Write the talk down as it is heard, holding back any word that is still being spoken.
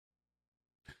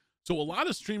So a lot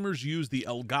of streamers use the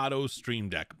Elgato Stream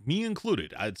Deck, me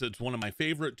included. It's one of my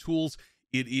favorite tools.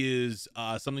 It is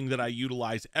something that I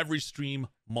utilize every stream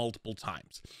multiple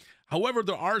times. However,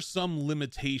 there are some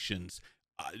limitations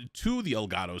to the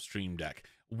Elgato Stream Deck,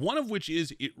 one of which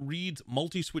is it reads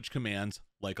multi-switch commands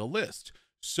like a list.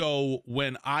 So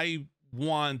when I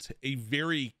want a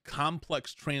very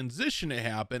complex transition to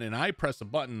happen and I press a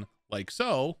button like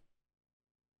so,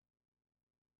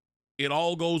 it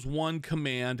all goes one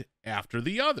command after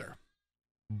the other.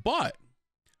 But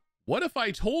what if I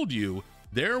told you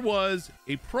there was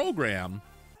a program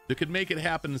that could make it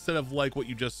happen instead of like what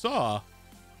you just saw,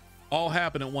 all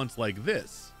happen at once like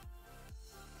this?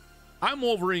 I'm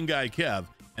Wolverine Guy Kev,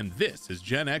 and this is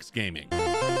Gen X Gaming.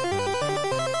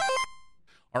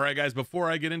 All right, guys,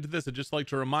 before I get into this, I'd just like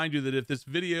to remind you that if this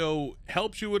video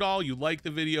helps you at all, you like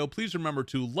the video, please remember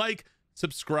to like,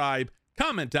 subscribe,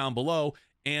 comment down below,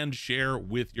 and share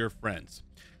with your friends.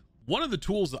 One of the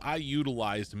tools that I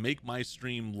utilize to make my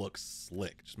stream look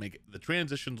slick, just make the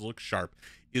transitions look sharp,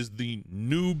 is the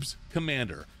NOOBS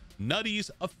Commander, Nutty's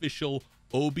official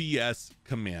OBS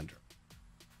commander.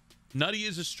 Nutty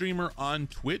is a streamer on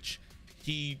Twitch.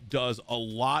 He does a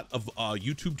lot of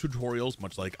YouTube tutorials,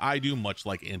 much like I do, much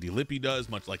like Andy Lippy does,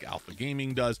 much like Alpha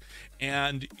Gaming does.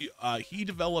 And he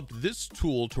developed this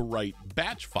tool to write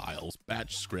batch files,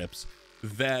 batch scripts,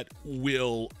 that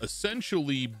will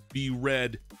essentially be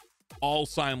read all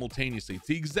simultaneously. It's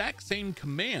the exact same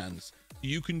commands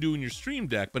you can do in your Stream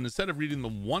Deck, but instead of reading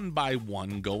them one by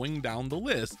one going down the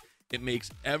list, it makes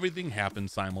everything happen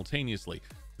simultaneously.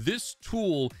 This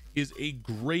tool is a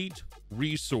great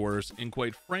resource, and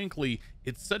quite frankly,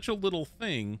 it's such a little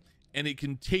thing, and it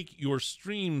can take your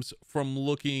streams from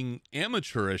looking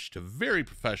amateurish to very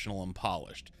professional and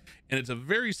polished. And it's a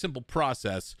very simple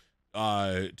process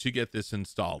to get this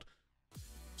installed.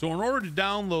 So in order to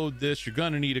download this, you're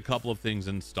going to need a couple of things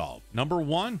installed. Number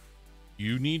one,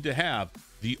 you need to have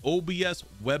the OBS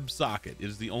WebSocket. It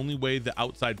is the only way the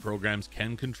outside programs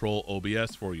can control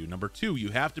OBS for you. Number two, you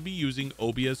have to be using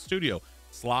OBS Studio.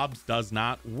 Slobs does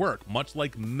not work, much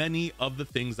like many of the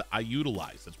things that I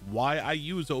utilize. That's why I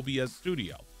use OBS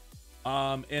Studio.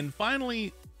 And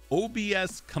finally,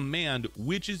 OBS Command,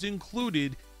 which is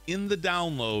included in the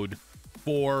download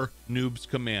for NOOBS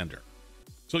Commander.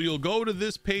 So you'll go to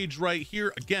this page right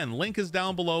here. Again, link is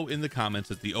down below in the comments.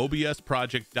 It's the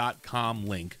obsproject.com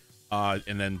link,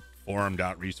 and then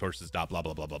forum.resources. Blah blah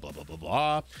blah blah blah blah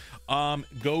blah blah.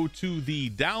 Go to the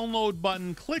download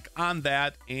button, click on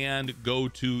that, and go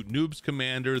to NOOBS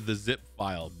Commander, the zip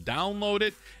file. Download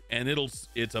it, and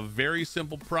it's a very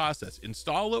simple process.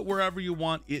 Install it wherever you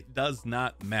want. It does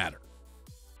not matter.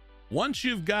 Once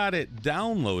you've got it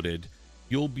downloaded,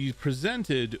 you'll be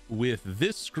presented with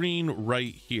this screen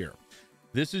right here.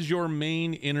 This is your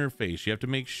main interface. You have to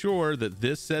make sure that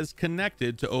this says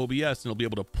connected to OBS, and it'll be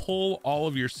able to pull all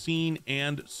of your scene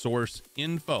and source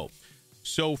info.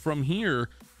 So from here,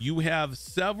 you have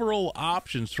several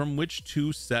options from which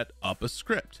to set up a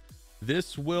script.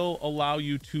 This will allow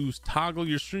you to toggle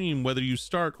your stream, whether you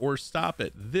start or stop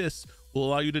it. This will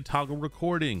allow you to toggle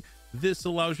recording. This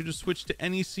allows you to switch to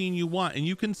any scene you want, and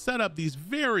you can set up these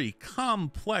very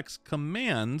complex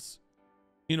commands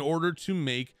in order to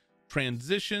make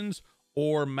transitions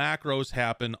or macros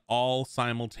happen all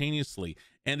simultaneously.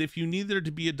 And if you need there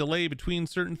to be a delay between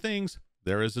certain things,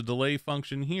 there is a delay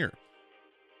function here.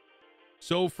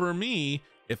 So for me,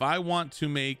 if I want to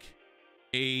make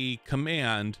a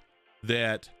command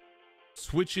that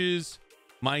switches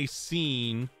my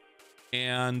scene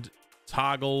and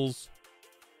toggles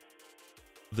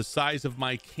the size of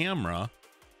my camera,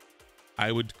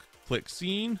 I would click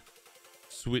scene,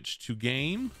 switch to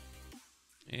game,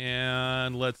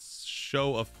 and let's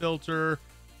show a filter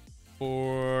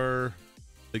for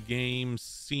the game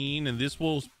scene, and this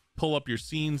will pull up your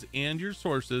scenes and your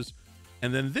sources,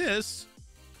 and then this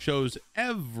shows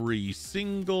every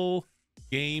single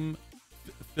game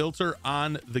filter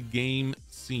on the game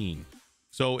scene.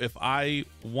 So if I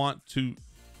want to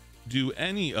do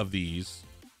any of these,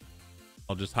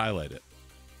 I'll just highlight it.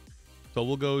 So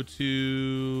we'll go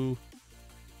to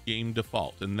game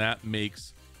default, and that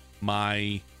makes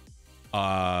my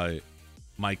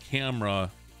my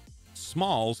camera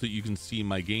small so that you can see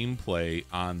my gameplay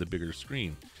on the bigger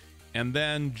screen. And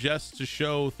then just to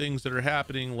show things that are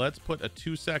happening, let's put a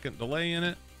 2-second delay in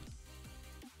it.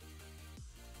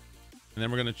 And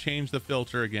then we're going to change the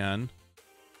filter again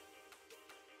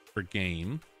for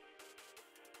game.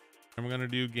 And we're going to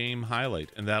do game highlight,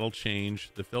 and that'll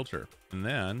change the filter. And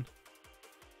then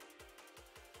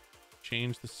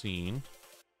change the scene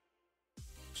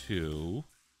to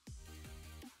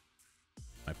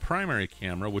my primary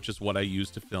camera, which is what I use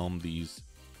to film these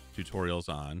tutorials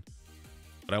on.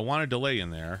 But I want a delay in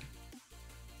there.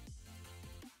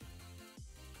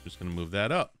 Just going to move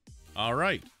that up. All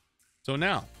right. So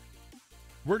now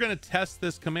we're going to test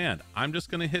this command. I'm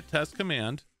just going to hit test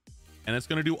command, and it's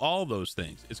going to do all those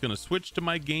things. It's going to switch to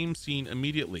my game scene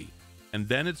immediately, and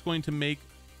then it's going to make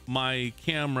my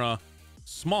camera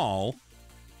small.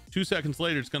 2 seconds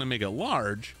later, it's going to make it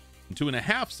large. And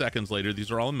 2.5 seconds later,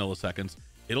 these are all in milliseconds,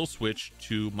 it'll switch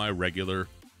to my regular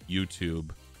YouTube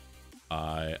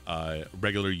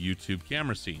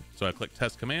camera scene. So I click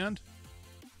test command.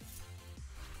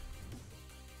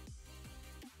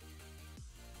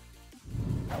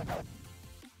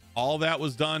 All that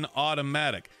was done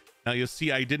automatic. Now you'll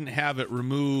see I didn't have it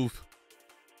remove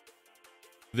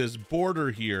this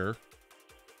border here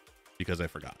because I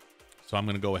forgot. So I'm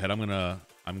going to go ahead.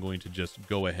 I'm going to just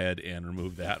go ahead and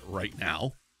remove that right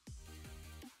now.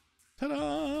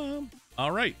 Ta-da!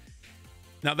 All right.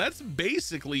 Now that's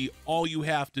basically all you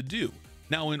have to do.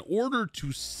 Now, in order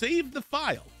to save the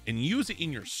file and use it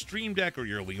in your Stream Deck or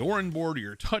your Leorin board or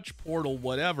your touch portal,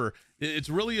 whatever, it's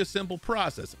really a simple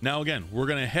process. Now, again, we're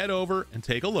going to head over and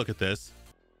take a look at this.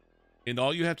 And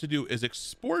all you have to do is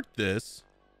export this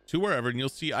to wherever, and you'll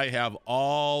see I have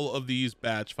all of these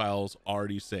batch files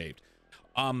already saved.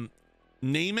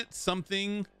 Name it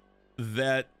something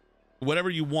that, whatever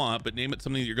you want, but name it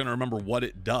something that you're going to remember what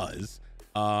it does.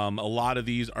 A lot of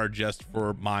these are just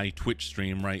for my Twitch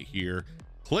stream right here.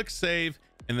 Click save,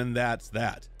 and then that's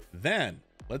that. Then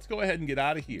let's go ahead and get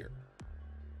out of here.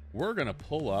 We're going to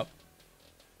pull up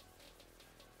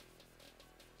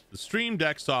the Stream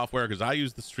Deck software because I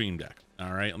use the Stream Deck.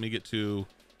 All right, let me get to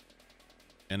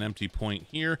an empty point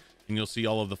here, and you'll see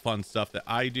all of the fun stuff that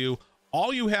I do.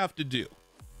 All you have to do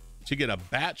to get a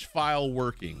batch file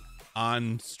working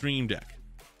on Stream Deck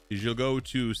is you'll go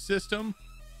to System,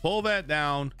 pull that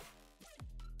down,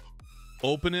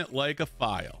 open it like a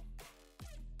file,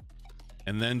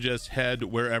 and then just head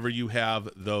wherever you have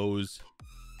those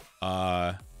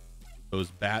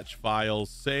batch files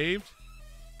saved.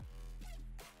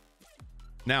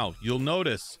 Now you'll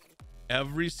notice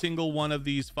every single one of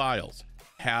these files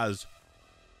has,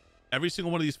 every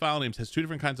single one of these file names has two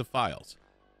different kinds of files.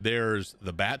 There's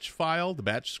the batch file, the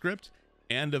batch script,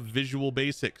 and a Visual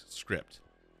Basic script.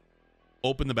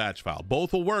 Open the batch file.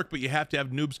 Both will work, but you have to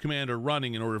have NOOBS Commander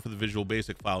running in order for the Visual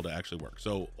Basic file to actually work.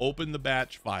 So open the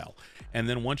batch file. And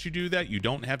then once you do that, you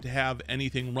don't have to have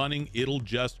anything running. It'll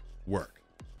just work.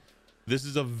 This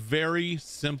is a very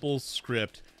simple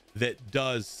script that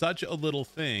does such a little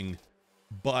thing,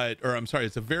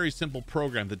 it's a very simple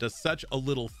program that does such a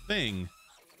little thing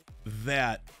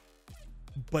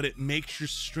but it makes your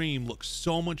stream look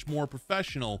so much more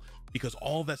professional because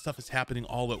all that stuff is happening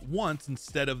all at once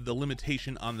instead of the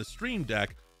limitation on the Stream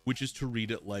Deck, which is to read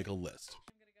it like a list.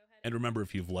 And remember,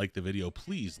 if you've liked the video,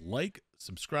 please like,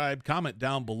 subscribe, comment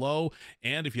down below.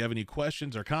 And if you have any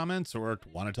questions or comments or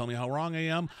want to tell me how wrong I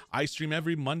am, I stream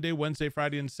every Monday, Wednesday,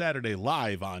 Friday, and Saturday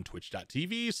live on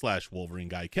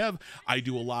twitch.tv/WolverineGuyKev. I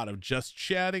do a lot of just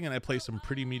chatting and I play some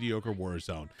pretty mediocre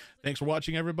Warzone. Thanks for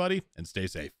watching, everybody, and stay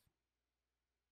safe.